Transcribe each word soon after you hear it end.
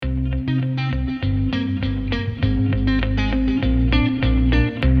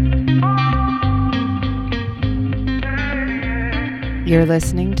You're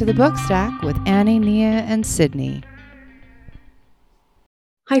listening to The Book Stack with Annie, Nia, and Sydney.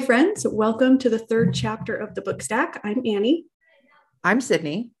 Hi, friends. Welcome to the third chapter of The Book Stack. I'm Annie. I'm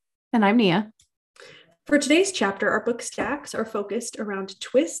Sydney. And I'm Nia. For today's chapter, our book stacks are focused around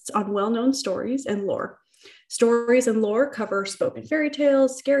twists on well-known stories and lore. Stories and lore cover spoken fairy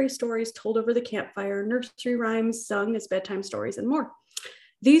tales, scary stories told over the campfire, nursery rhymes sung as bedtime stories, and more.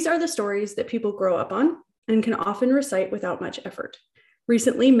 These are the stories that people grow up on and can often recite without much effort.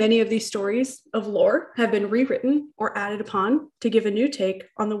 Recently, many of these stories of lore have been rewritten or added upon to give a new take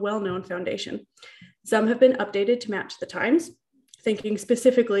on the well-known foundation. Some have been updated to match the times, thinking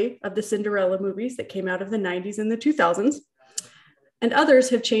specifically of the Cinderella movies that came out of the 90s and the 2000s, and others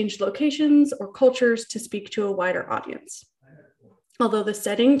have changed locations or cultures to speak to a wider audience. Although the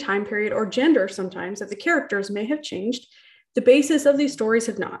setting, time period, or gender sometimes of the characters may have changed, the basis of these stories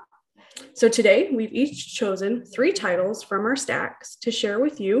have not. So today, we've each chosen 3 titles from our stacks to share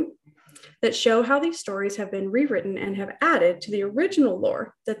with you that show how these stories have been rewritten and have added to the original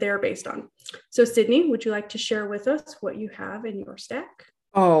lore that they are based on. So Sydney, would you like to share with us what you have in your stack?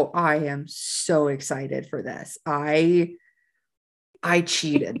 Oh, I am so excited for this. I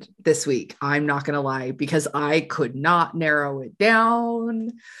cheated this week. I'm not going to lie, because I could not narrow it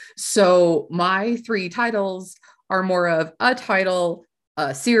down. So my 3 titles are more of a title,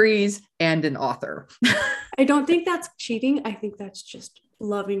 a series, and an author. I don't think that's cheating. I think that's just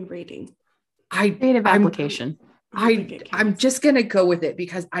loving reading. Creative application. I'm just going to go with it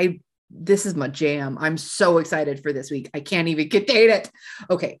because this is my jam. I'm so excited for this week. I can't even contain it.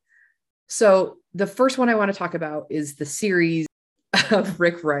 Okay. So the first one I want to talk about is the series of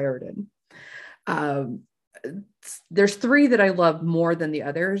Rick Riordan. There's 3 that I love more than the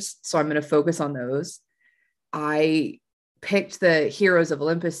others, so I'm going to focus on those. I picked the Heroes of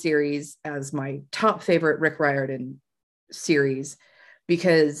Olympus series as my top favorite Rick Riordan series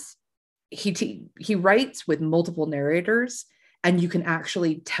because he writes with multiple narrators, and you can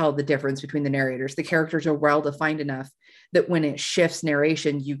actually tell the difference between the narrators. The characters are well defined enough that when it shifts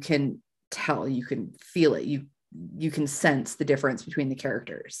narration, you can tell, you can feel it, you can sense the difference between the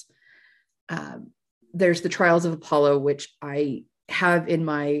characters. There's the Trials of Apollo, which I have in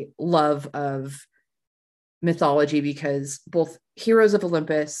my love of mythology, because both Heroes of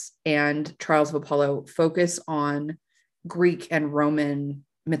Olympus and Trials of Apollo focus on Greek and Roman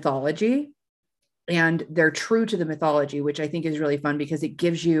mythology, and they're true to the mythology, which I think is really fun because it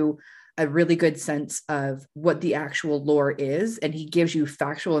gives you a really good sense of what the actual lore is, and he gives you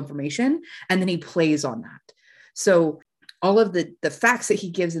factual information, and then he plays on that. So all of the facts that he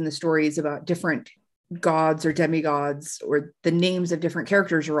gives in the stories about different gods or demigods or the names of different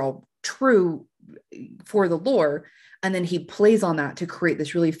characters are all true for the lore, and then he plays on that to create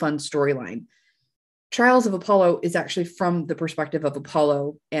this really fun storyline. Trials of Apollo is actually from the perspective of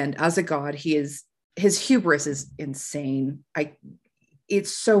Apollo, and as a god, his hubris is insane.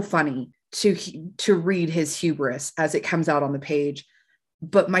 It's so funny to read his hubris as it comes out on the page.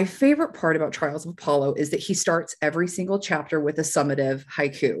 But my favorite part about Trials of Apollo is that he starts every single chapter with a summative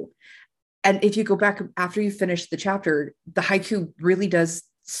haiku. And if you go back after you finish the chapter, the haiku really does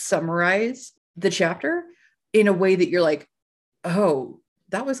summarize the chapter in a way that you're like, oh,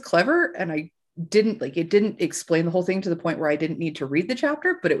 that was clever. And it didn't explain the whole thing to the point where I didn't need to read the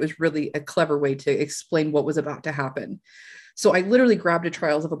chapter, but it was really a clever way to explain what was about to happen. So I literally grabbed a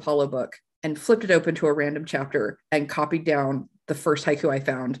Trials of Apollo book and flipped it open to a random chapter and copied down the first haiku I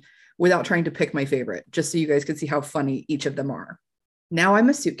found without trying to pick my favorite, just so you guys could see how funny each of them are. Now I'm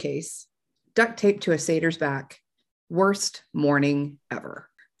a suitcase, duct taped to a satyr's back. Worst morning ever.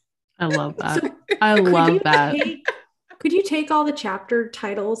 I love that. I love that. Could you take all the chapter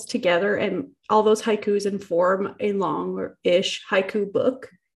titles together and all those haikus and form a long-ish haiku book?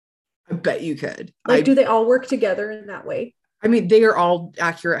 I bet you could. Do they all work together in that way? I mean, they are all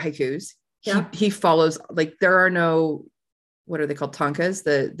accurate haikus. Yeah. He follows, there are no, what are they called? Tankas,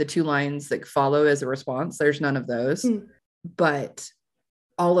 the 2 lines that follow as a response. There's none of those. But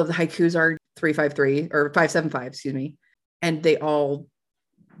all of the haikus are 353 or 575, excuse me. And they all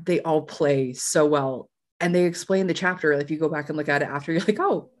play so well. And they explain the chapter. If you go back and look at it after, you're like,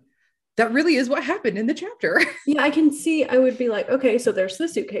 oh, that really is what happened in the chapter. Yeah, I can see. I would be like, okay, so there's the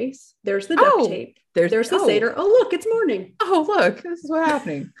suitcase, there's the duct tape, there's the satyr. Oh, look, it's morning. Oh, look, this is what's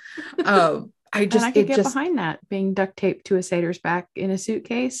happening. I could get behind that. Being duct taped to a satyr's back in a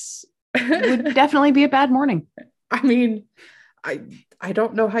suitcase would definitely be a bad morning. I mean, I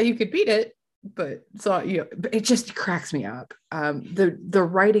don't know how you could beat it, but so it just cracks me up. The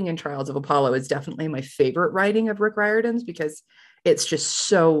writing in Trials of Apollo is definitely my favorite writing of Rick Riordan's because it's just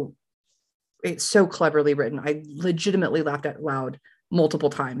so cleverly written. I legitimately laughed out loud multiple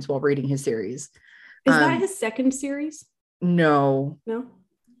times while reading his series. Is that his second series? No.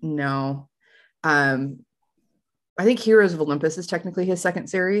 I think Heroes of Olympus is technically his second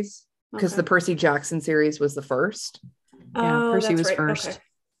series, because the Percy Jackson series was the first. Percy was first. Okay.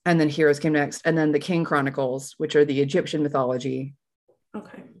 And then Heroes came next. And then the King Chronicles, which are the Egyptian mythology.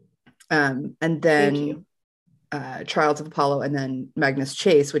 Okay. And then Trials of Apollo, and then Magnus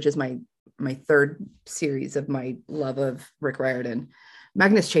Chase, which is my third series of my love of Rick Riordan.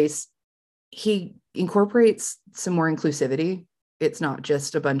 Magnus Chase, he incorporates some more inclusivity. It's not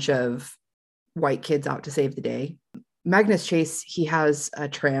just a bunch of white kids out to save the day. Magnus Chase, he has a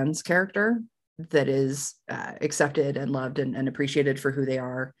trans character that is accepted and loved and appreciated for who they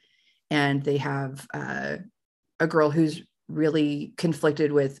are. And they have a girl who's really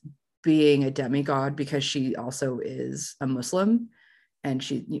conflicted with being a demigod, because she also is a Muslim, and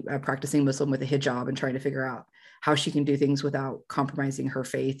she practicing Muslim with a hijab and trying to figure out how she can do things without compromising her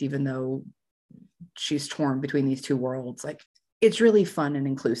faith, even though she's torn between these two worlds. Like, it's really fun and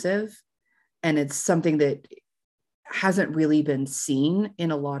inclusive. And it's something that hasn't really been seen in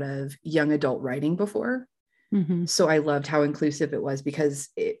a lot of young adult writing before. Mm-hmm. So I loved how inclusive it was, because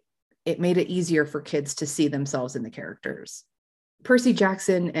it made it easier for kids to see themselves in the characters. Percy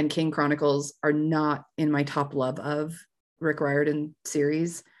Jackson and King Chronicles are not in my top love of Rick Riordan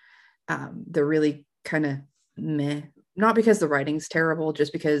series. They're really kind of meh, not because the writing's terrible,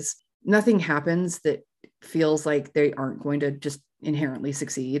 just because nothing happens that feels like they aren't going to just inherently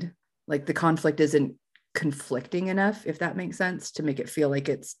succeed. Like, the conflict isn't conflicting enough, if that makes sense, to make it feel like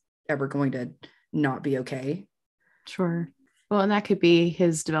it's ever going to not be okay. Sure. Well, and that could be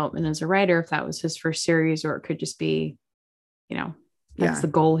his development as a writer, if that was his first series, or it could just be, that's the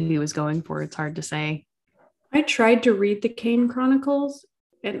goal he was going for. It's hard to say. I tried to read the Kane Chronicles,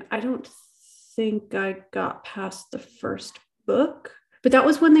 and I don't think I got past the first book, but that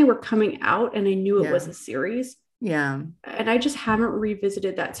was when they were coming out, and I knew it was a series. Yeah. And I just haven't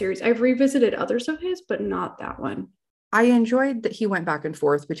revisited that series. I've revisited others of his, but not that one. I enjoyed that he went back and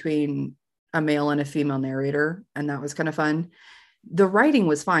forth between a male and a female narrator, and that was kind of fun. The writing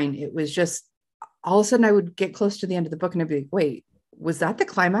was fine. It was just, all of a sudden I would get close to the end of the book and I'd be like, wait, was that the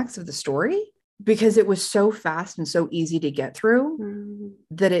climax of the story? Because it was so fast and so easy to get through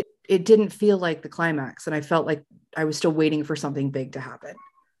that it didn't feel like the climax. And I felt like I was still waiting for something big to happen.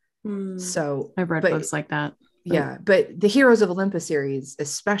 So I've read books like that. Yeah. But the Heroes of Olympus series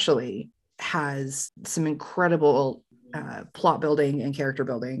especially has some incredible plot building and character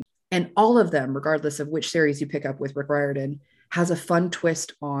building. And all of them, regardless of which series you pick up with Rick Riordan, has a fun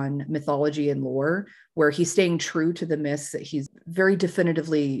twist on mythology and lore, where he's staying true to the myths that he's very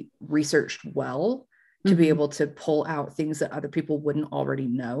definitively researched well, to be able to pull out things that other people wouldn't already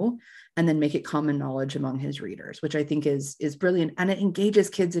know, and then make it common knowledge among his readers, which I think is brilliant. And it engages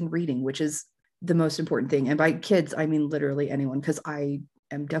kids in reading, which is the most important thing. And by kids, I mean literally anyone, because I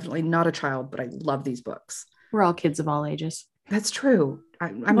am definitely not a child, but I love these books. We're all kids of all ages. That's true.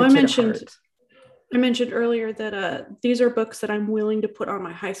 I mentioned earlier that these are books that I'm willing to put on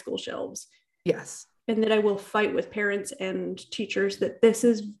my high school shelves. Yes. And that I will fight with parents and teachers that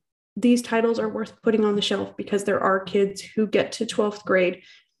these titles are worth putting on the shelf, because there are kids who get to 12th grade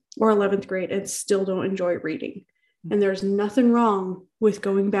or 11th grade and still don't enjoy reading. And there's nothing wrong with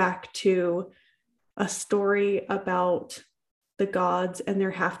going back to a story about the gods and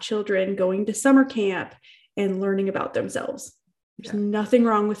their half children going to summer camp and learning about themselves. There's nothing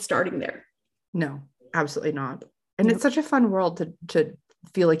wrong with starting there. No, absolutely not. And it's such a fun world to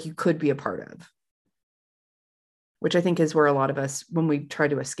feel like you could be a part of, which I think is where a lot of us, when we try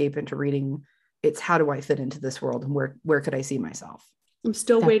to escape into reading, it's how do I fit into this world, and where could I see myself? I'm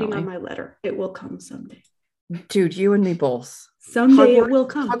still waiting on my letter. It will come someday. Dude, you and me both. Someday it will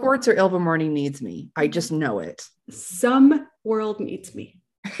come. Hogwarts or Ilvermorny needs me. I just know it. Some world needs me.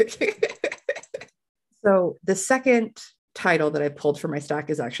 So the second title that I pulled for my stack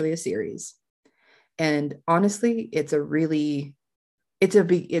is actually a series. And honestly, it's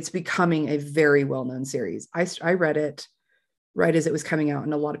becoming a very well-known series. I read it right as it was coming out,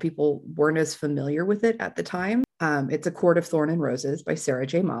 and a lot of people weren't as familiar with it at the time. It's A Court of Thorn and Roses by Sarah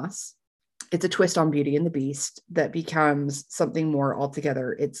J. Maas. It's a twist on Beauty and the Beast that becomes something more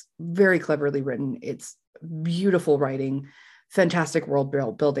altogether. It's very cleverly written. It's beautiful writing, fantastic world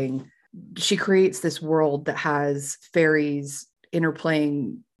building. She creates this world that has fairies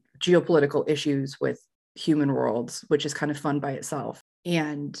interplaying geopolitical issues with human worlds, which is kind of fun by itself.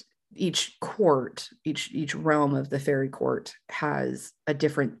 And each court, each realm of the fairy court has a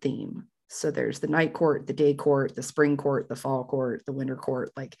different theme. So there's the night court, the day court, the spring court, the fall court, the winter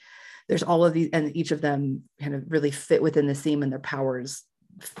court. Like, there's all of these, and each of them kind of really fit within the theme, and their powers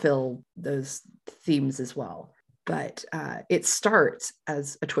fill those themes as well. But it starts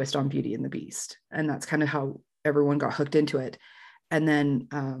as a twist on Beauty and the Beast, and that's kind of how everyone got hooked into it. And then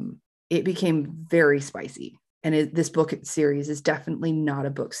it became very spicy. And this book series is definitely not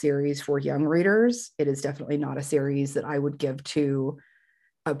a book series for young readers. It is definitely not a series that I would give to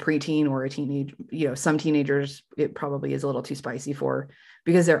a preteen or a teenage, some teenagers, it probably is a little too spicy for,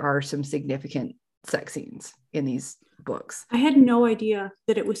 because there are some significant sex scenes in these books. I had no idea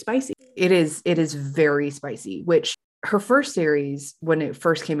that it was spicy. It is very spicy, which her first series, when it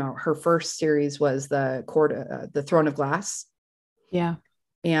first came out, her first series was the Throne of Glass. Yeah.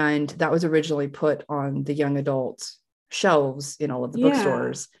 And that was originally put on the young adult shelves in all of the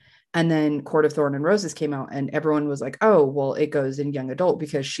bookstores. And then Court of Thorn and Roses came out, and everyone was like, oh, well, it goes in young adult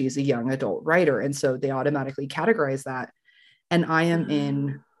because she's a young adult writer. And so they automatically categorize that. And I am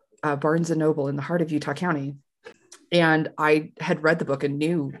in Barnes & Noble in the heart of Utah County. And I had read the book and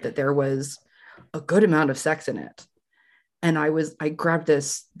knew that there was a good amount of sex in it. And I grabbed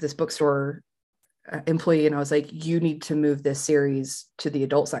this bookstore employee, and I was like, you need to move this series to the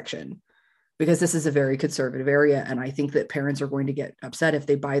adult section, because this is a very conservative area. And I think that parents are going to get upset if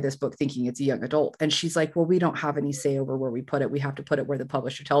they buy this book thinking it's a young adult. And she's like, well, we don't have any say over where we put it. We have to put it where the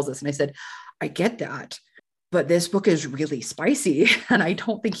publisher tells us. And I said, I get that, but this book is really spicy. And I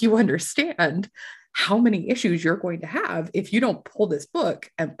don't think you understand how many issues you're going to have if you don't pull this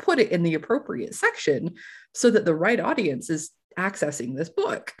book and put it in the appropriate section so that the right audience is accessing this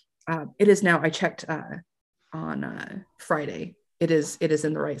book. It is now, I checked on Friday. It is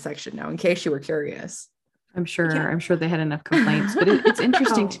in the right section now, in case you were curious. I'm sure they had enough complaints, but it's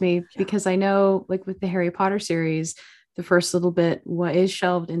interesting to me because I know, like with the Harry Potter series, the first little bit is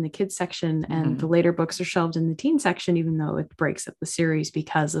shelved in the kids section, and the later books are shelved in the teen section, even though it breaks up the series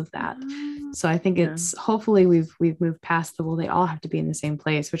because of that. So I think it's hopefully we've moved past they all have to be in the same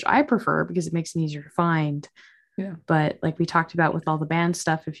place, which I prefer because it makes them easier to find. Yeah. But like we talked about with all the banned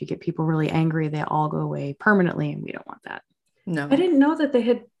stuff, if you get people really angry, they all go away permanently, and we don't want that. No, I didn't know that they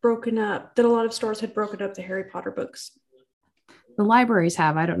had that a lot of stores had broken up the Harry Potter books. The libraries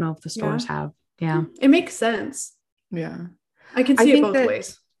have. I don't know if the stores have. Yeah. It makes sense. Yeah. I can see it both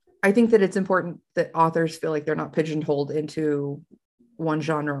ways. I think that it's important that authors feel like they're not pigeonholed into one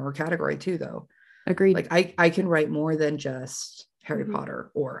genre or category too, though. Agreed. Like I can write more than just Harry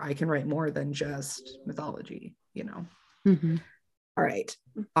Potter, or I can write more than just mythology, All right.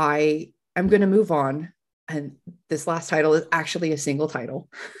 I am going to move on. And this last title is actually a single title.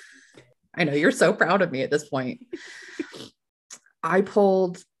 I know you're so proud of me at this point. I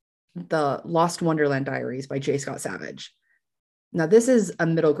pulled the Lost Wonderland Diaries by J. Scott Savage. Now, this is a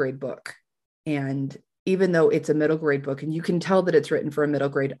middle grade book. And even though it's a middle grade book, and you can tell that it's written for a middle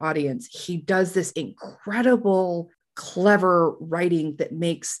grade audience, he does this incredible, clever writing that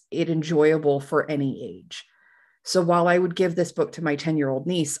makes it enjoyable for any age. So while I would give this book to my 10-year-old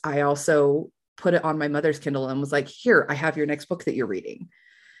niece, I also put it on my mother's Kindle and was like, here, I have your next book that you're reading.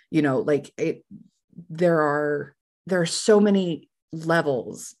 There are so many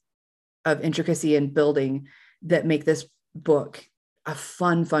levels of intricacy and building that make this book a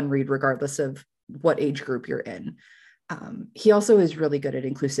fun read, regardless of what age group you're in. He also is really good at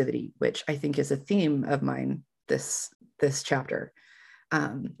inclusivity, which I think is a theme of mine this chapter.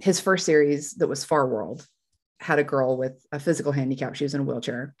 His first series, that was Far World, had a girl with a physical handicap. She was in a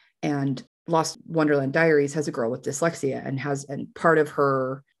wheelchair. And Lost Wonderland Diaries has a girl with dyslexia, and part of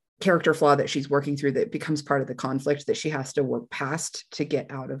her character flaw that she's working through, that becomes part of the conflict that she has to work past to get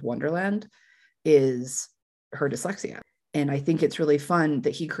out of Wonderland, is her dyslexia. And I think it's really fun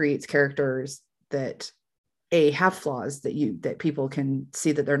that he creates characters that have flaws, that people can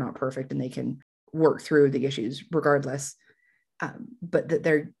see that they're not perfect and they can work through the issues regardless. But that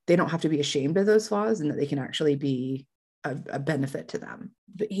they don't have to be ashamed of those flaws, and that they can actually be a benefit to them.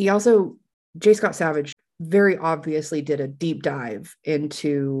 But he also, J. Scott Savage, very obviously did a deep dive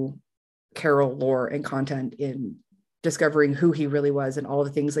into Carroll lore and content in discovering who he really was and all the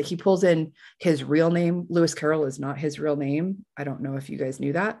things. Like, he pulls in his real name. Lewis Carroll is not his real name. I don't know if you guys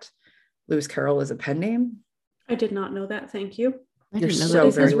knew that. Lewis Carroll is a pen name. I did not know that. Thank you. You're so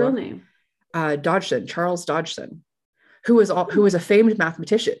Is his real name? Dodgson, Charles Dodgson, who was a famed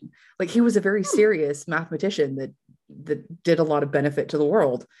mathematician. Like, he was a very serious mathematician that did a lot of benefit to the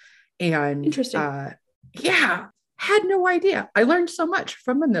world. And interesting. Had no idea. I learned so much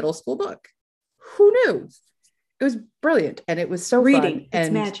from a middle school book. Who knew? It was brilliant, and it was so reading. Fun. It's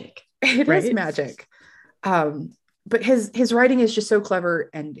magic. It right? is magic. But his writing is just so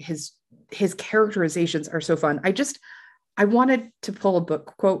clever, and his characterizations are so fun. I wanted to pull a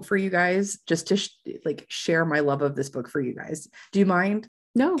book quote for you guys just to share my love of this book for you guys. Do you mind?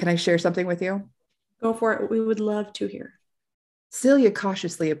 No. Can I share something with you? Go for it. We would love to hear. Celia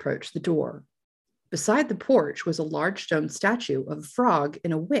cautiously approached the door. Beside the porch was a large stone statue of a frog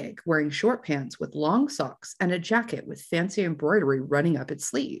in a wig wearing short pants with long socks and a jacket with fancy embroidery running up its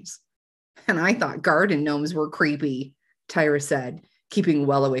sleeves. And I thought garden gnomes were creepy, Tyra said, keeping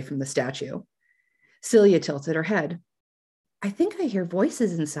well away from the statue. Celia tilted her head. I think I hear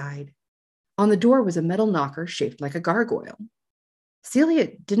voices inside. On the door was a metal knocker shaped like a gargoyle. Celia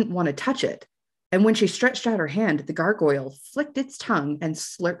didn't want to touch it, and when she stretched out her hand, the gargoyle flicked its tongue and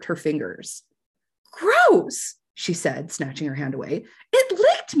slurped her fingers. Gross, she said, snatching her hand away. It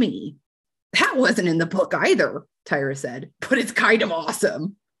licked me. That wasn't in the book either, Tyra said, but it's kind of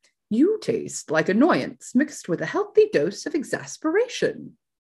awesome. You taste like annoyance mixed with a healthy dose of exasperation,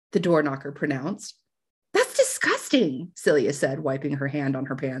 the door knocker pronounced. That's disgusting, Celia said, wiping her hand on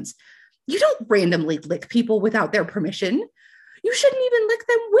her pants. You don't randomly lick people without their permission. You shouldn't even lick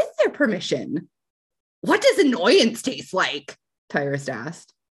them with their permission. What does annoyance taste like? Tyrus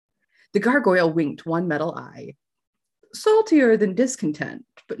asked. The gargoyle winked one metal eye. Saltier than discontent,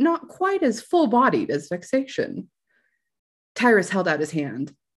 but not quite as full-bodied as vexation. Tyrus held out his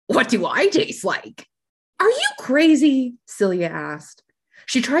hand. What do I taste like? Are you crazy? Celia asked.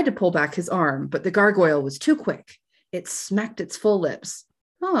 She tried to pull back his arm, but the gargoyle was too quick. It smacked its full lips.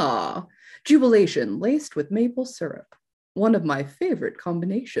 Ah, jubilation laced with maple syrup. One of my favorite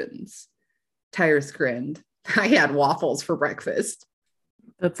combinations. Tyrus grinned. I had waffles for breakfast.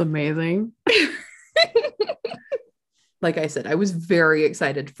 That's amazing. Like I said, I was very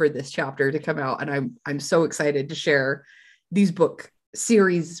excited for this chapter to come out, and I'm so excited to share these book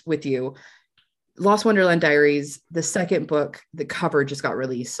series with you. Lost Wonderland Diaries, the second book, the cover just got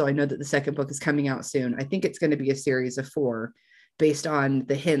released, so I know that the second book is coming out soon. I think it's going to be a series of 4 based on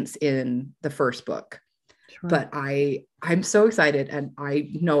the hints in the first book. Sure. But I'm so excited, and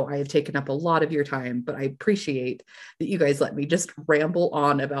I know I have taken up a lot of your time, but I appreciate that you guys let me just ramble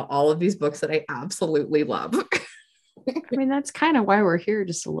on about all of these books that I absolutely love. I mean, that's kind of why we're here,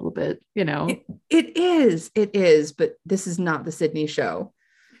 just a little bit, you know. It is, but this is not the Sydney show.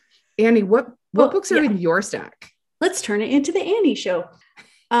 Annie, what books are in your stack? Let's turn it into the Annie show.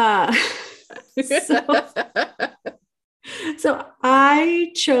 So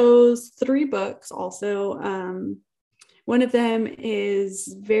I chose 3 books also. One of them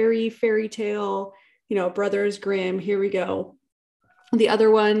is very fairy tale, Brothers Grimm, here we go. The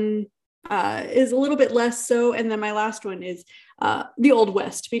other one is a little bit less so. And then my last one is the Old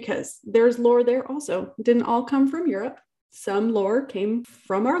West, because there's lore there also. It didn't all come from Europe. Some lore came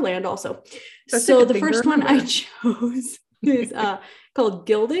from our land also. So the first one I chose is called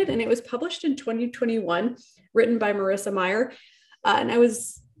Gilded, and it was published in 2021, written by Marissa Meyer. And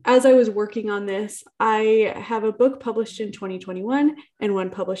as I was working on this, I have a book published in 2021 and one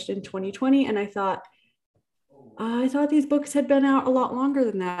published in 2020. And I thought these books had been out a lot longer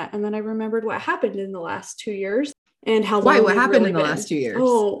than that. And then I remembered what happened in the last 2 years and how long. What happened in the last 2 years?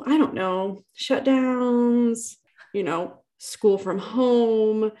 Oh, I don't know. Shutdowns, school from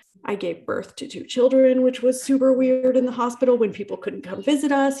home. I gave birth to 2 children, which was super weird in the hospital when people couldn't come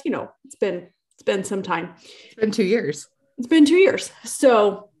visit us. It's been some time. It's been 2 years. It's been 2 years.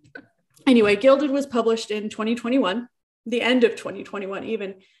 So anyway, Gilded was published in 2021, the end of 2021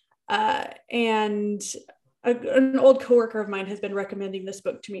 even. And an old coworker of mine has been recommending this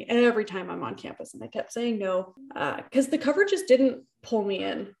book to me every time I'm on campus. And I kept saying no, because the cover just didn't pull me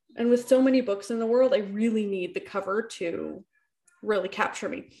in. And with so many books in the world, I really need the cover to really capture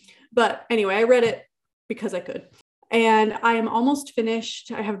me. But anyway, I read it because I could. And I am almost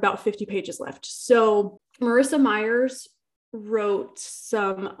finished. I have about 50 pages left. So Marissa Myers wrote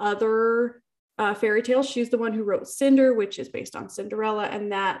some other fairy tales. She's the one who wrote Cinder, which is based on Cinderella.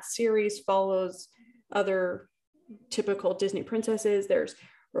 And that series follows other typical Disney princesses. There's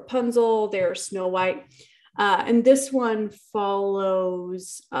Rapunzel, there's Snow White. And this one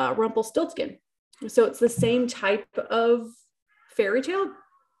follows Rumpelstiltskin. So it's the same type of fairy tale,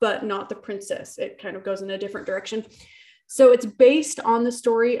 but not the princess. It kind of goes in a different direction. So it's based on the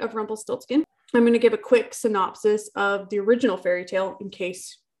story of Rumpelstiltskin. I'm going to give a quick synopsis of the original fairy tale in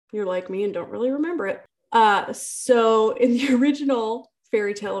case you're like me and don't really remember it. So in the original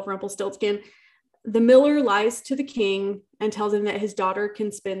fairy tale of Rumpelstiltskin, the miller lies to the king and tells him that his daughter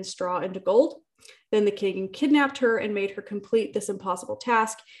can spin straw into gold. Then the king kidnapped her and made her complete this impossible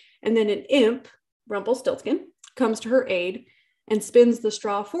task. And then an imp, Rumpelstiltskin, comes to her aid and spins the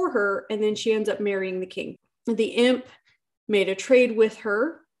straw for her. And then she ends up marrying the king. The imp made a trade with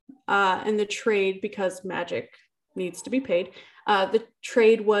her. And the trade, because magic needs to be paid. The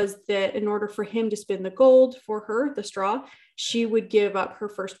trade was that in order for him to spin the gold for her, the straw, she would give up her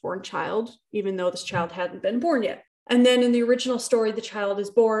firstborn child, even though this child hadn't been born yet. And then in the original story, the child is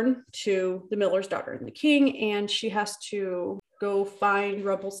born to the miller's daughter and the king, and she has to go find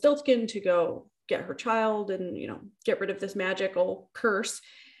Rumpelstiltskin to go get her child and, you know, get rid of this magical curse.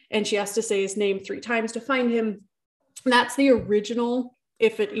 And she has to say his name 3 times to find him. And that's the original,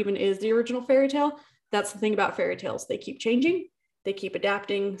 if it even is the original fairy tale. That's the thing about fairy tales. They keep changing, they keep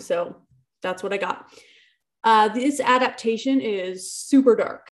adapting. So that's what I got. This adaptation is super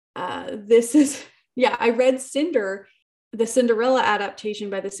dark. I read Cinder, the Cinderella adaptation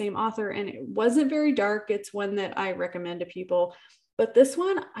by the same author, and it wasn't very dark. It's one that I recommend to people. But this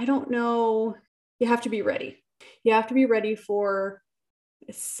one, I don't know. You have to be ready. You have to be ready for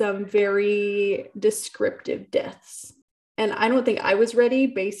some very descriptive deaths. And I don't think I was ready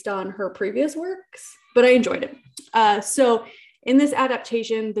based on her previous works, but I enjoyed it. So in this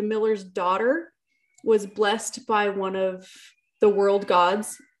adaptation, the miller's daughter was blessed by one of the world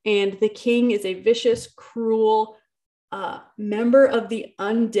gods, and the king is a vicious, cruel member of the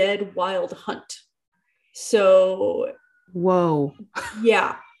undead wild hunt. So, whoa.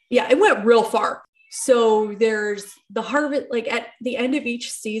 Yeah, it went real far. So there's the harvest, like at the end of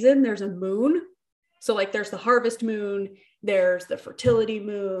each season, there's a moon. So like there's the harvest moon, there's the fertility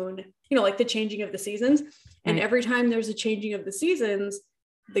moon, you know, like the changing of the seasons. And every time there's a changing of the seasons,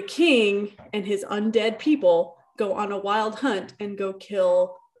 the king and his undead people go on a wild hunt and go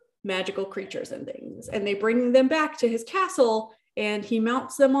kill magical creatures and things. And they bring them back to his castle, and he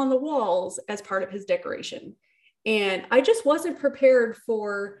mounts them on the walls as part of his decoration. And I just wasn't prepared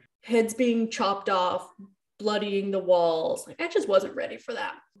for heads being chopped off, bloodying the walls. Like, I just wasn't ready for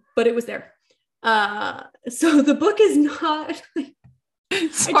that, but it was there. So the book is not...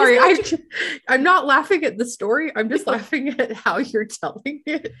 Sorry, I'm not laughing at the story. I'm just laughing at how you're telling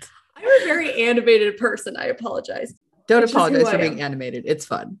it. I'm a very animated person. I apologize. Don't apologize for being animated. It's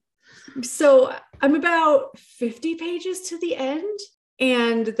fun. So I'm about 50 pages to the end,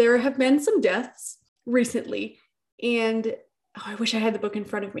 and there have been some deaths recently. And I wish I had the book in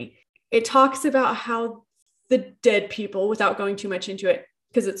front of me. It talks about how the dead people, without going too much into it,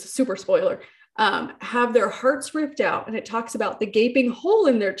 because it's a super spoiler, have their hearts ripped out. And it talks about the gaping hole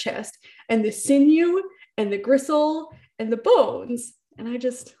in their chest and the sinew and the gristle and the bones. And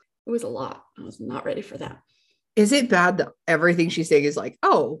it was a lot. I was not ready for that. Is it bad that everything she's saying is like,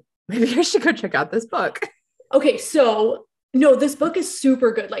 oh, maybe I should go check out this book? Okay, so no, this book is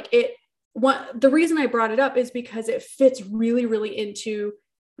super good. Like the reason I brought it up is because it fits really, really into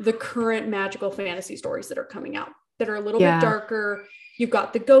the current magical fantasy stories that are coming out that are a little bit darker. You've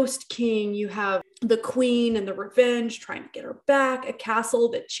got the Ghost King, you have the Queen and the Revenge trying to get her back, a castle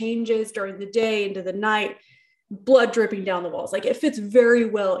that changes during the day into the night, blood dripping down the walls. Like, it fits very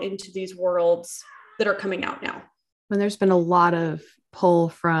well into these worlds that are coming out now. And there's been a lot of pull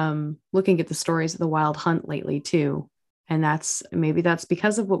from looking at the stories of the Wild Hunt lately too. And that's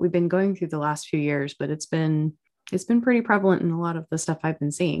because of what we've been going through the last few years, but it's been pretty prevalent in a lot of the stuff I've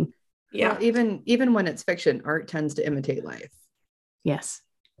been seeing. Yeah. Well, even when it's fiction, art tends to imitate life. Yes,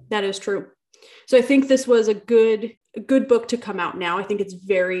 that is true. So I think this was a good book to come out now. I think it's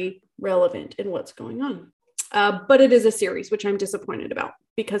very relevant in what's going on. But it is a series, which I'm disappointed about,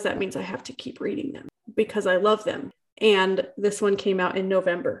 because that means I have to keep reading them because I love them. And this one came out in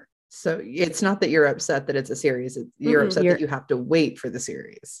November. So it's not that you're upset that it's a series. You're upset that you have to wait for the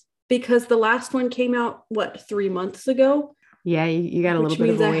series. Because the last one came out, 3 months ago? Yeah, you got a little bit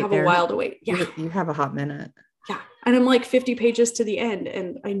of a wait there. Which means I have a while to wait. Yeah. You have a hot minute. Yeah. And I'm like 50 pages to the end,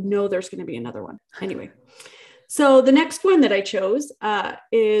 and I know there's going to be another one. Anyway. So the next one that I chose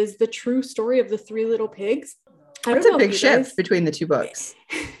is The True Story of the Three Little Pigs. That's a big shift between the two books.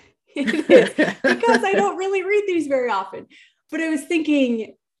 It is, because I don't really read these very often. But I was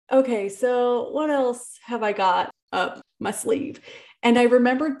thinking, okay, so what else have I got up my sleeve? And I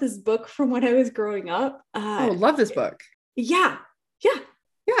remembered this book from when I was growing up. Love this book. Yeah.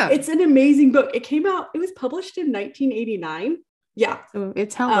 Yeah. It's an amazing book. It was published in 1989. Yeah. So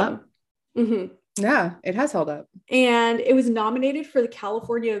it's held up. Mm-hmm. Yeah, it has held up. And it was nominated for the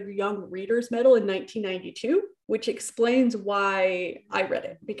California Young Readers Medal in 1992, which explains why I read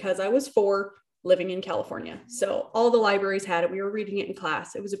it, because I was 4 living in California. So all the libraries had it. We were reading it in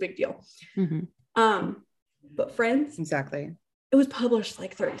class. It was a big deal. Mm-hmm. But friends, exactly. It was published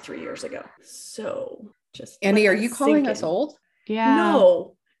like 33 years ago. So just Annie, are you calling us old? Yeah.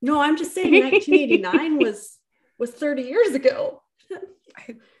 No, I'm just saying 1989 was 30 years ago.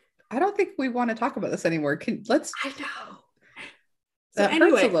 I don't think we want to talk about this anymore. I know. So That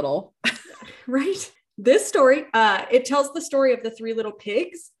hurts a little. Right? This story, it tells the story of the three little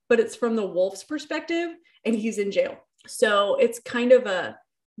pigs, but it's from the wolf's perspective, and he's in jail. So it's kind of a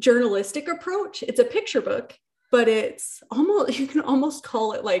journalistic approach. It's a picture book, but it's almost, you can almost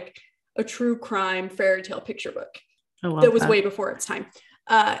call it like a true crime fairy tale picture book. I love that was way before its time.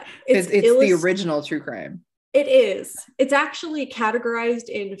 It's the original true crime. It is. It's actually categorized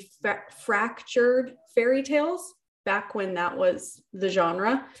in fractured fairy tales back when that was the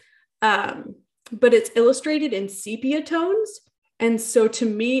genre. But it's illustrated in sepia tones. And so to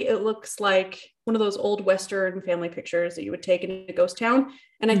me, it looks like one of those old Western family pictures that you would take in a ghost town.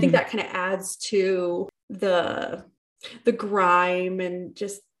 And I think that kind of adds to the grime and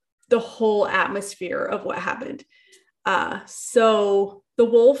just the whole atmosphere of what happened. So the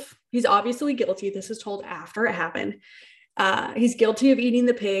wolf, he's obviously guilty. This is told after it happened. He's guilty of eating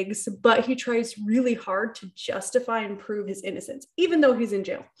the pigs, but he tries really hard to justify and prove his innocence, even though he's in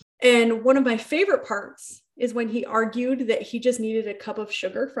jail. And one of my favorite parts is when he argued that he just needed a cup of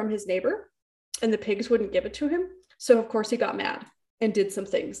sugar from his neighbor and the pigs wouldn't give it to him. So of course he got mad and did some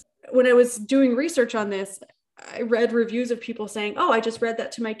things. When I was doing research on this, I read reviews of people saying, oh, I just read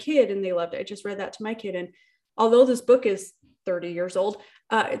that to my kid and they loved it. I just read that to my kid. And although this book is 30 years old,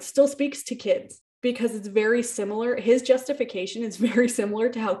 it still speaks to kids because it's very similar. His justification is very similar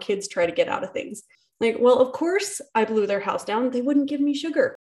to how kids try to get out of things. Like, well, of course I blew their house down. They wouldn't give me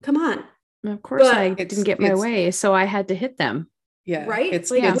sugar. Come on. Of course I didn't get my way, so I had to hit them. Yeah. Right?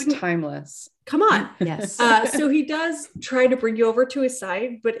 It's timeless. Come on. Yes. So he does try to bring you over to his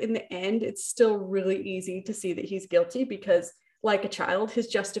side, but in the end, it's still really easy to see that he's guilty because like a child, his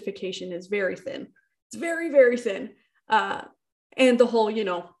justification is very thin. It's very, very thin. And the whole,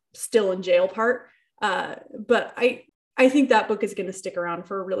 still in jail part. But I think that book is going to stick around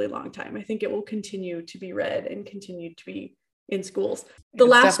for a really long time. I think it will continue to be read and continue to be in schools. The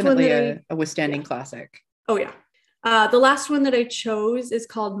last definitely one a withstanding classic. Oh yeah. The last one that I chose is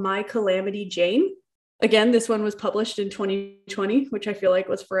called My Calamity Jane. Again, this one was published in 2020, which I feel like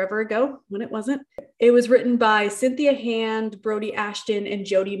was forever ago when it wasn't. It was written by Cynthia Hand, Brody Ashton, and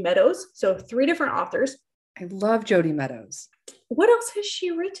Jody Meadows. So 3 different authors. I love Jody Meadows. What else has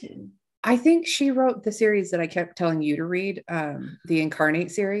she written? I think she wrote the series that I kept telling you to read, the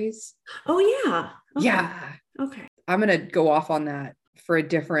Incarnate series. Oh yeah. Okay. Yeah. Okay. I'm going to go off on that for a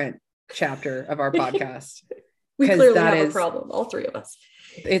different chapter of our podcast. We clearly have a problem, all 3 of us.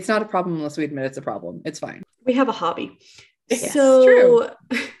 It's not a problem unless we admit it's a problem. It's fine. We have a hobby. Yes, so true.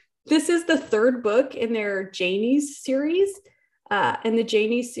 This is the 3rd book in their Janies series. And the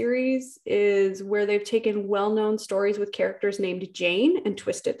Janies series is where they've taken well-known stories with characters named Jane and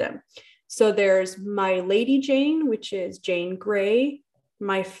twisted them. So there's My Lady Jane, which is Jane Grey,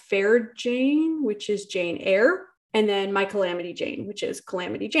 My Fair Jane, which is Jane Eyre, and then My Calamity Jane, which is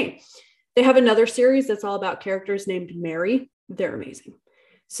Calamity Jane. They have another series that's all about characters named Mary. They're amazing.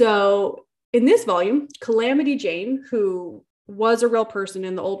 So in this volume, Calamity Jane, who was a real person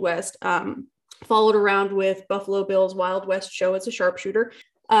in the Old West, followed around with Buffalo Bill's Wild West show as a sharpshooter.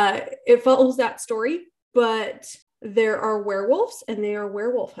 It follows that story, but there are werewolves and they are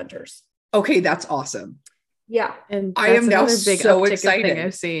werewolf hunters. Okay, that's awesome. Yeah. And I am now big so uptick excited. thing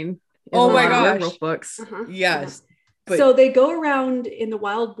I've seen. Oh my gosh. Werewolf books. Uh-huh. Yes. Yeah. So they go around in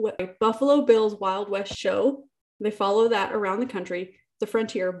the Buffalo Bill's Wild West show. They follow that around the country, the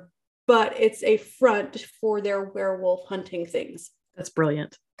frontier, but it's a front for their werewolf hunting things. That's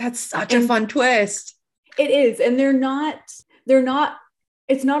brilliant. That's such a fun twist. It is. And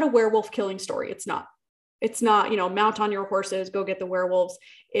it's not a werewolf killing story. It's not, mount on your horses, go get the werewolves.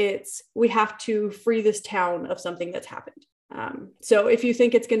 We have to free this town of something that's happened. So if you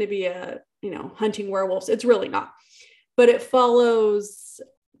think it's going to be hunting werewolves, it's really not. But it follows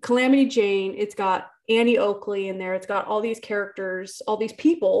Calamity Jane. It's got Annie Oakley in there. It's got all these characters, all these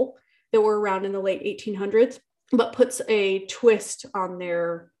people that were around in the late 1800s, but puts a twist on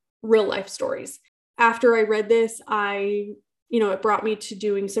their real life stories. After I read this, it brought me to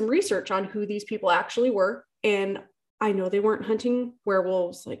doing some research on who these people actually were. And I know they weren't hunting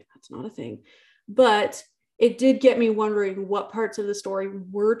werewolves, like that's not a thing, but it did get me wondering what parts of the story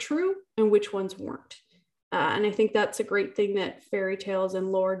were true and which ones weren't. And I think that's a great thing that fairy tales and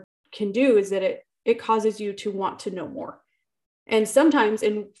lore can do, is that it causes you to want to know more. And sometimes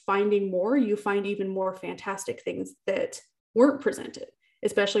in finding more, you find even more fantastic things that weren't presented,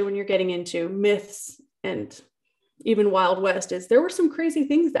 especially when you're getting into myths and even Wild West. There were some crazy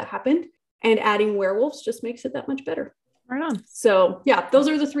things that happened, and adding werewolves just makes it that much better. Right on. So yeah, those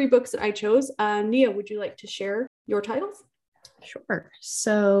are the 3 books that I chose. Nia, would you like to share your titles? Sure.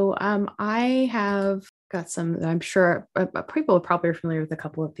 So I have got some, I'm sure people are probably familiar with a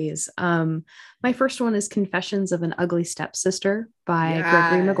couple of these. My first one is Confessions of an Ugly Stepsister by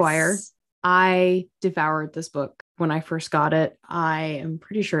Gregory Maguire. I devoured this book when I first got it. I am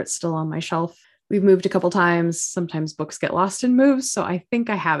pretty sure it's still on my shelf. We've moved a couple times. Sometimes books get lost in moves, so I think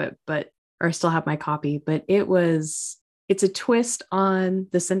I have it, or I still have my copy, but it's a twist on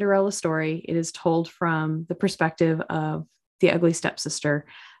the Cinderella story. It is told from the perspective of the ugly stepsister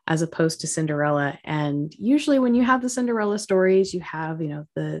as opposed to Cinderella. And usually when you have the Cinderella stories, you have,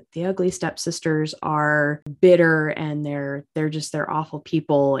 the ugly stepsisters are bitter and they're awful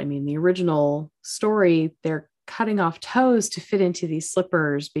people. I mean, the original story, they're cutting off toes to fit into these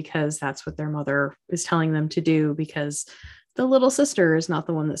slippers because that's what their mother is telling them to do, because the little sister is not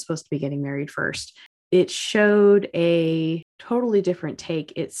the one that's supposed to be getting married first. It showed a totally different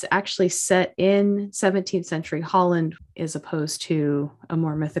take. It's actually set in 17th century Holland as opposed to a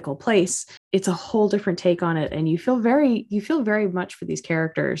more mythical place. It's a whole different take on it. And you feel very much for these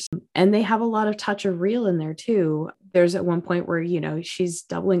characters. And they have a lot of touch of real in there too. There's at one point where, she's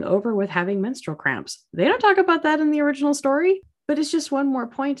doubling over with having menstrual cramps. They don't talk about that in the original story, but it's just one more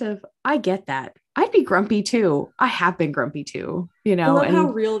point of, I get that. I'd be grumpy too. I have been grumpy too, I love how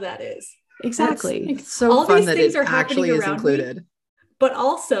real that is. Exactly. It's so all fun that it actually is included. Me, but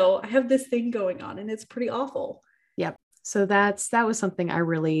also I have this thing going on and it's pretty awful. Yep. So that was something I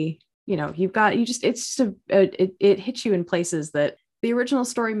really, it hits you in places that the original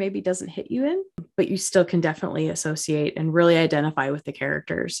story maybe doesn't hit you in, but you still can definitely associate and really identify with the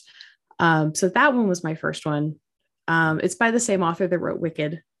characters. So that one was my first one. It's by the same author that wrote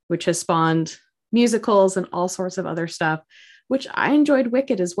Wicked, which has spawned musicals and all sorts of other stuff, which I enjoyed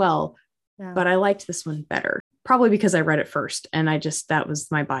Wicked as well. Yeah. But I liked this one better, probably because I read it first. And that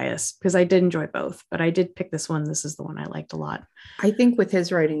was my bias, because I did enjoy both, but I did pick this one. This is the one I liked a lot. I think with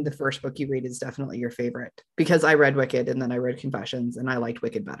his writing, the first book you read is definitely your favorite, because I read Wicked and then I read Confessions and I liked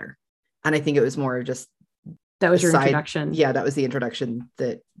Wicked better. And I think it was more just. That was your introduction. Yeah, that was the introduction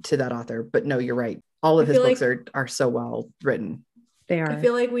to that author. But no, you're right. All of his books are so well written. They are. I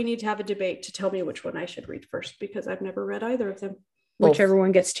feel like we need to have a debate to tell me which one I should read first, because I've never read either of them. Whichever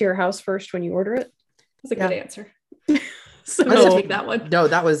one gets to your house first when you order it. That's a good answer. So I'll take that one. No,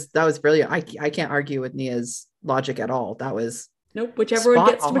 that was brilliant. I can't argue with Nia's logic at all. That was whichever one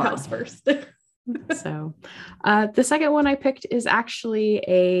gets to my house first. So the second one I picked is actually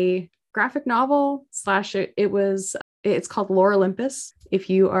a graphic novel / it's called Lore Olympus. If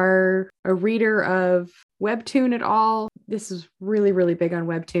you are a reader of Webtoon at all, this is really, really big on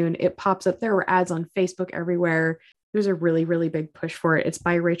Webtoon. It pops up. There were ads on Facebook everywhere. There's a really, really big push for it. It's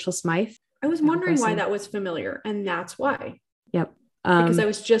by Rachel Smythe. I was wondering why that was familiar, and that's why. Yep. Because I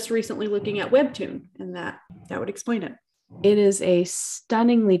was just recently looking at Webtoon, and that would explain it. It is a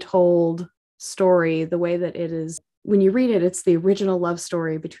stunningly told story. The way that it is, when you read it, it's the original love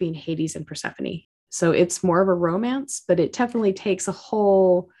story between Hades and Persephone. So it's more of a romance, but it definitely takes a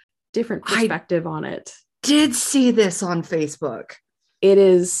whole different perspective on it. Did see this on Facebook. It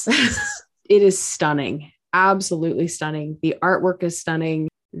is stunning. Absolutely stunning. The artwork is stunning.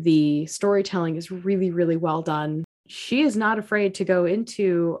 The storytelling is really, really well done. She is not afraid to go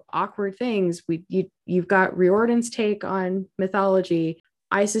into awkward things. You've got Riordan's take on mythology.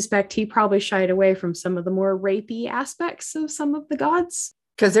 I suspect he probably shied away from some of the more rapey aspects of some of the gods.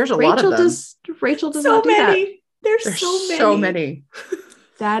 Because there's a lot of them. Rachel does not do that. There's so many.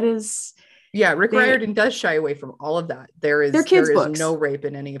 That is... Yeah, Rick Riordan does shy away from all of that. There is no rape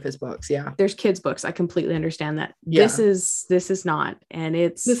in any of his books. Yeah. There's kids' books. I completely understand that. Yeah. This is not. And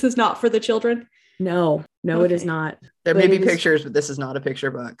this is not for the children? No, okay. It is not. There may be pictures, but this is not a picture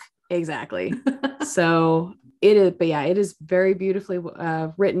book. Exactly. So it is, but yeah, it is very beautifully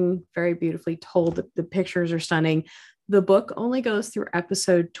written, very beautifully told. The pictures are stunning. The book only goes through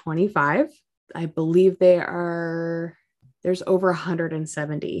episode 25. I believe there's over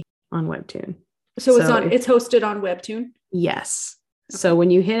 170 on Webtoon. So it's hosted on Webtoon? Yes. Okay. So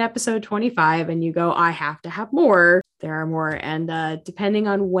when you hit episode 25 and you go, I have to have more, there are more. And depending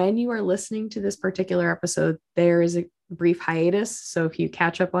on when you are listening to this particular episode, there is a brief hiatus. So if you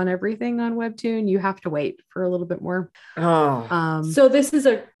catch up on everything on Webtoon, you have to wait for a little bit more. Oh. So this is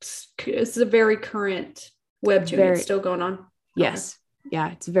a very current Webtoon. It's still going on? Yes. Okay.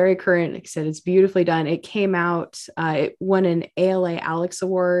 Yeah, it's very current. Like I said, it's beautifully done. It came out, it won an ALA Alex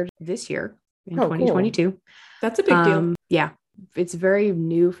Award this year in 2022. Cool. That's a big deal. Yeah, it's very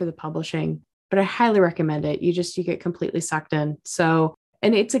new for the publishing, but I highly recommend it. You get completely sucked in. So,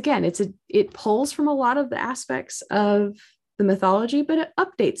 and it pulls from a lot of the aspects of the mythology, but it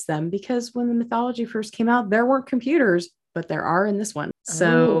updates them, because when the mythology first came out, there weren't computers. but there are in this one.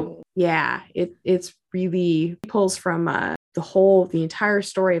 So yeah, it's really pulls from the entire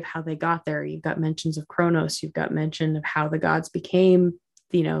story of how they got there. You've got mentions of Kronos. You've got mention of how the gods became,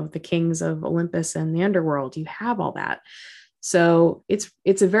 the kings of Olympus and the underworld. You have all that. So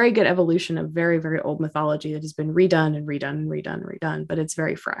it's a very good evolution of very, very old mythology that has been redone and redone and redone and redone, but it's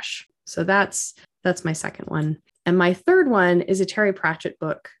very fresh. So that's my second one. And my third one is a Terry Pratchett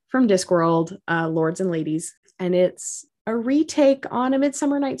book from Discworld, Lords and Ladies. And it's a retake on A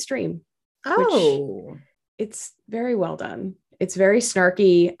Midsummer Night's Dream. Oh, it's very well done. It's very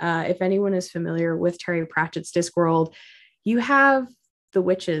snarky. If anyone is familiar with Terry Pratchett's Discworld, you have the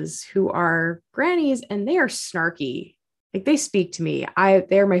witches who are grannies and they are snarky. Like, they speak to me.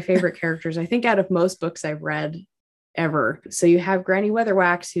 They're my favorite characters, I think, out of most books I've read ever. So you have Granny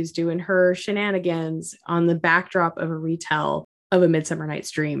Weatherwax, who's doing her shenanigans on the backdrop of a retell of A Midsummer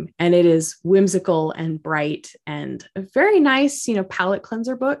Night's Dream. And it is whimsical and bright and a very nice, palate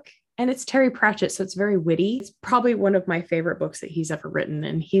cleanser book. And it's Terry Pratchett, so it's very witty. It's probably one of my favorite books that he's ever written.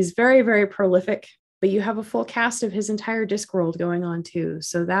 And he's very, very prolific, but you have a full cast of his entire Discworld going on too.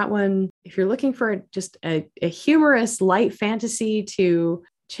 So that one, if you're looking for just a humorous, light fantasy to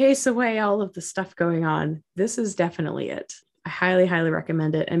chase away all of the stuff going on, this is definitely it. I highly, highly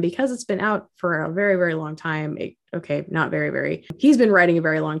recommend it. And because it's been out for a very, very long time, not very, very, he's been writing a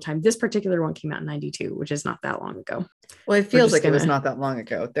very long time. This particular one came out in 92, which is not that long ago. Well, it feels like it was not that long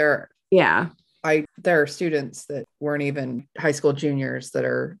ago. There are students that weren't even high school juniors that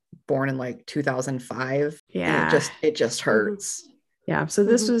are born in like 2005. Yeah. It just hurts. Yeah. So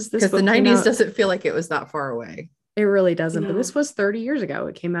this was because the 90s doesn't feel like it was that far away. It really doesn't. No. But this was 30 years ago.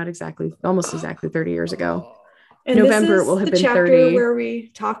 It came out almost exactly 30 years ago. And November this is will have the been chapter 30. Where we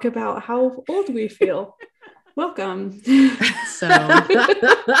talk about how old we feel. Welcome. So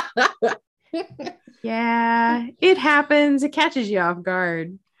yeah, it happens. It catches you off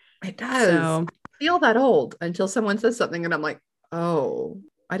guard. It does. So, I feel that old until someone says something and I'm like, oh,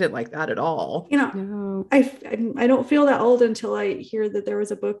 I didn't like that at all. No. I don't feel that old until I hear that there was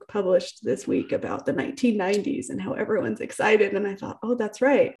a book published this week about the 1990s and how everyone's excited. And I thought, oh, that's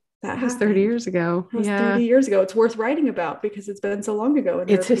right. That was 30 years ago. It was 30 years ago. It's worth writing about because it's been so long ago. And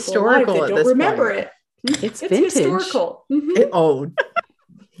it's historical. That don't remember point. It. It's vintage. Historical.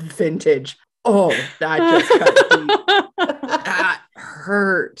 Mm-hmm. Vintage. Oh, that just cut deep. That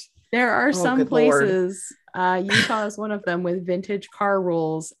hurt. There are some places, Utah is one of them, with vintage car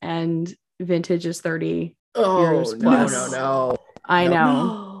rules, and vintage is 30 years plus. No. I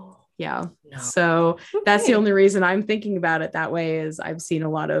know. Yeah. No. So that's the only reason I'm thinking about it that way, is I've seen a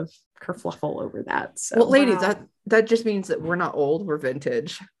lot of kerfluffle over that. So, well, ladies, that just means that we're not old, we're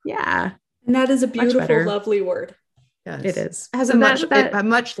vintage. Yeah. And that is a beautiful, lovely word. Yes. It is. It has a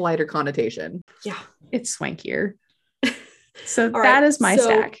much lighter connotation. Yeah. It's swankier. So that is my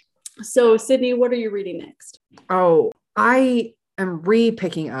stack. So Sydney, what are you reading next? Oh, I am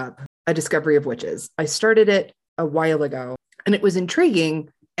re-picking up A Discovery of Witches. I started it a while ago and it was intriguing.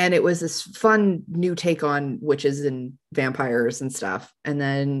 And it was this fun new take on witches and vampires and stuff. And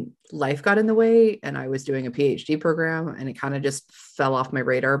then life got in the way and I was doing a PhD program and it kind of just fell off my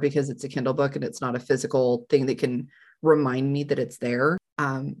radar because it's a Kindle book and it's not a physical thing that can remind me that it's there.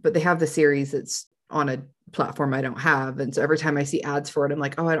 But they have the series that's on a platform I don't have. And so every time I see ads for it, I'm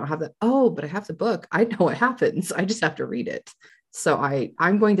like, oh, I don't have that. Oh, but I have the book. I know what happens. I just have to read it. So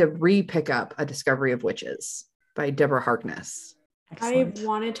I'm going to re-pick up A Discovery of Witches by Deborah Harkness. Excellent. I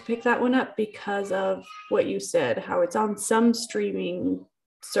wanted to pick that one up because of what you said, how it's on some streaming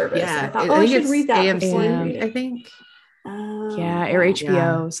service. Yeah, I thought, I should read that. AMC, I think. Or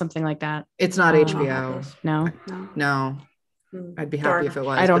HBO, something like that. It's not HBO. No. I'd be happy if it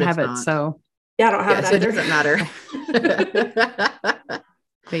was. I don't have it, so. Yeah, I don't have it so either. It doesn't matter.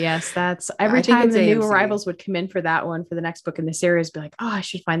 But yes, that's every time the new arrivals would come in for that one, for the next book in the series, be like, oh, I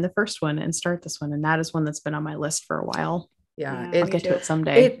should find the first one and start this one. And that is one that's been on my list for a while. Yeah, I'll get to it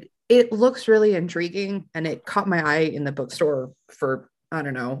someday. It looks really intriguing, and it caught my eye in the bookstore for, I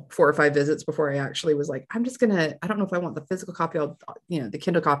don't know, 4 or 5 visits before I actually was like, I don't know if I want the physical copy. The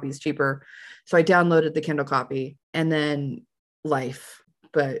Kindle copy is cheaper. So I downloaded the Kindle copy and then Life.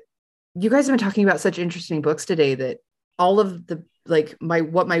 But you guys have been talking about such interesting books today that all of the,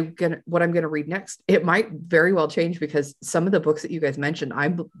 what I'm going to read next, it might very well change because some of the books that you guys mentioned,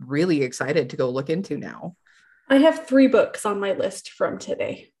 I'm really excited to go look into now. I have 3 books on my list from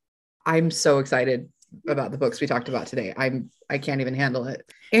today. I'm so excited about the books we talked about today. I can't even handle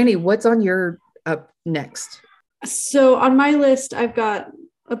it. Annie, what's on your up next? So on my list, I've got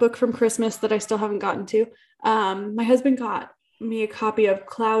a book from Christmas that I still haven't gotten to. My husband got me a copy of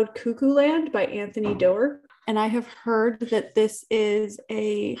Cloud Cuckoo Land by Anthony Doerr. and I have heard that this is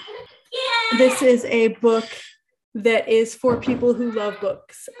a book that is for people who love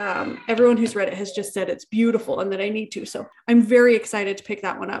books. Everyone who's read it has just said it's beautiful and that I need to. So I'm very excited to pick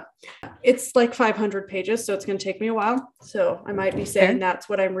that one up. It's like 500 pages, so it's going to take me a while. So I might be saying that's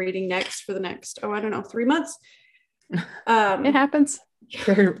what I'm reading next for the next, 3 months. It happens.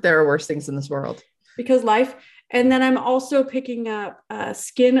 There are worse things in this world. Because life. And then I'm also picking up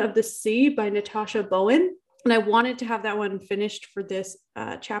Skin of the Sea by Natasha Bowen. And I wanted to have that one finished for this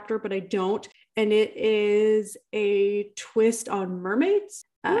chapter, but I don't. And it is a twist on mermaids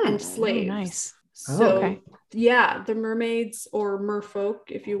and slaves. Nice. So, yeah, the mermaids, or merfolk,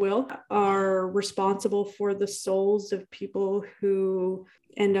 if you will, are responsible for the souls of people who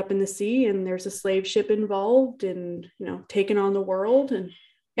end up in the sea. And there's a slave ship involved and, taking on the world. And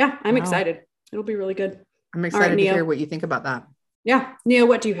yeah, I'm excited. It'll be really good. I'm excited to hear what you think about that. Yeah. Nia,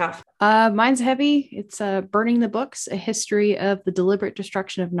 what do you have? Mine's heavy. It's Burning the Books, A History of the Deliberate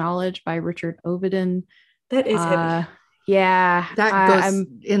Destruction of Knowledge by Richard Ovenden. That is heavy. Yeah. That goes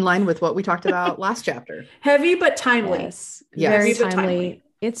in line with what we talked about last chapter. Heavy, but timely. Yes. Very timely.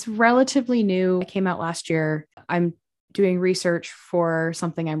 It's relatively new. It came out last year. I'm doing research for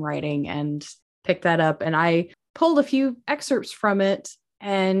something I'm writing and picked that up. And I pulled a few excerpts from it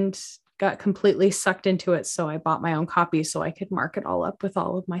and got completely sucked into it. So I bought my own copy so I could mark it all up with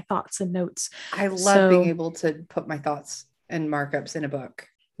all of my thoughts and notes. I love being able to put my thoughts and markups in a book.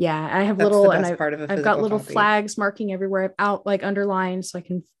 Yeah, I have I've got little flags marking everywhere out, like underlined, so I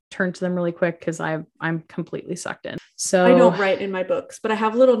can turn to them really quick because I'm completely sucked in. So I don't write in my books, but I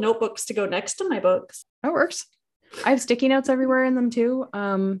have little notebooks to go next to my books. That works. I have sticky notes everywhere in them too.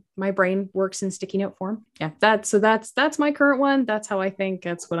 My brain works in sticky note form. Yeah, that's my current one. That's how I think.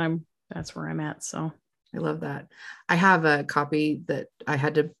 That's where I'm at. So I love that. I have a copy that I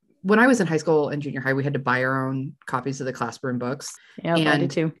had to, when I was in high school and junior high, we had to buy our own copies of the classroom books. Yeah, I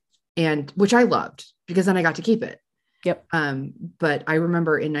did too. And which I loved because then I got to keep it. Yep. But I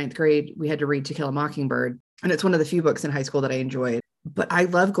remember in 9th grade, we had to read To Kill a Mockingbird. And it's one of the few books in high school that I enjoyed. But I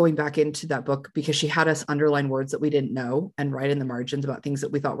love going back into that book because she had us underline words that we didn't know and write in the margins about things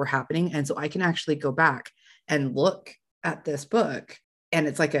that we thought were happening. And so I can actually go back and look at this book. And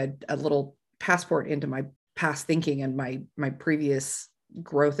it's like a little passport into my past thinking and my previous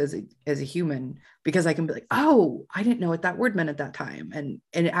growth as a human, because I can be like, oh, I didn't know what that word meant at that time. And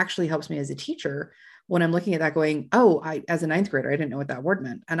it actually helps me as a teacher when I'm looking at that going, oh, as a 9th grader, I didn't know what that word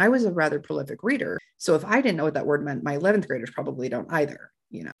meant. And I was a rather prolific reader. So if I didn't know what that word meant, my 11th graders probably don't either,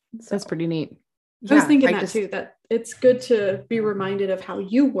 So, that's pretty neat. I was thinking too, that it's good to be reminded of how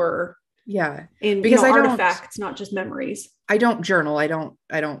you were. Yeah. In because artifacts, not just memories. I don't journal. I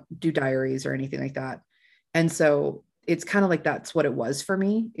don't do diaries or anything like that. And so it's kind of like, that's what it was for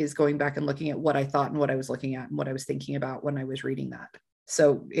me, is going back and looking at what I thought and what I was looking at and what I was thinking about when I was reading that.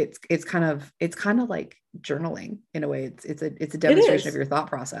 So it's kind of like journaling in a way. It's a demonstration of your thought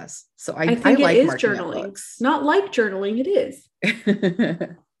process. So I think I like it is journaling. Not like journaling. It is.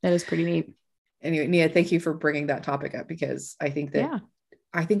 That is pretty neat. Anyway, Nia, thank you for bringing that topic up, because I think that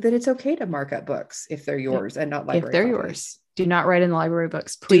it's okay to mark up books if they're yours and not library. If they're yours, do not write in the library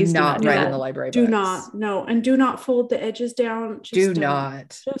books. Please do not write in the library books. Do not. No. And do not fold the edges down. Do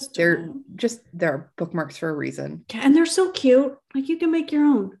not. There are bookmarks for a reason. Yeah, and they're so cute. Like, you can make your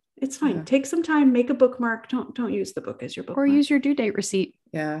own. It's fine. Yeah. Take some time, make a bookmark. Don't use the book as your bookmark. Or use your due date receipt.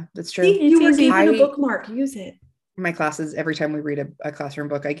 Yeah, that's true. See, you were given a bookmark. Use it. My classes, every time we read a classroom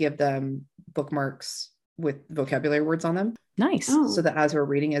book, I give them bookmarks with vocabulary words on them. Nice. So that as we're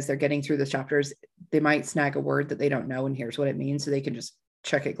reading, as they're getting through the chapters, they might snag a word that they don't know and here's what it means, so they can just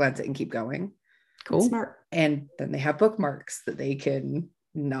check it, glance it, and keep going. Cool. Smart. And then they have bookmarks that they can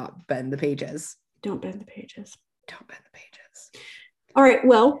not bend the pages. Don't bend the pages. Don't bend the pages. All right.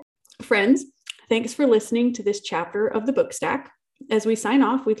 Well, friends, thanks for listening to this chapter of the Book Stack. As we sign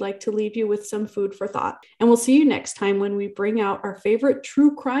off, we'd like to leave you with some food for thought. And we'll see you next time when we bring out our favorite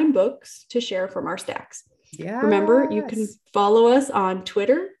true crime books to share from our stacks. Yeah. Remember, you can follow us on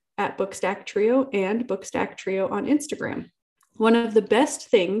Twitter at Bookstack Trio and Bookstack Trio on Instagram. One of the best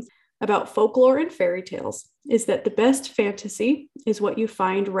things about folklore and fairy tales is that the best fantasy is what you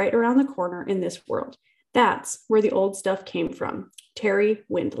find right around the corner in this world. That's where the old stuff came from. Terry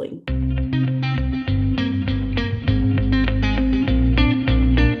Windling.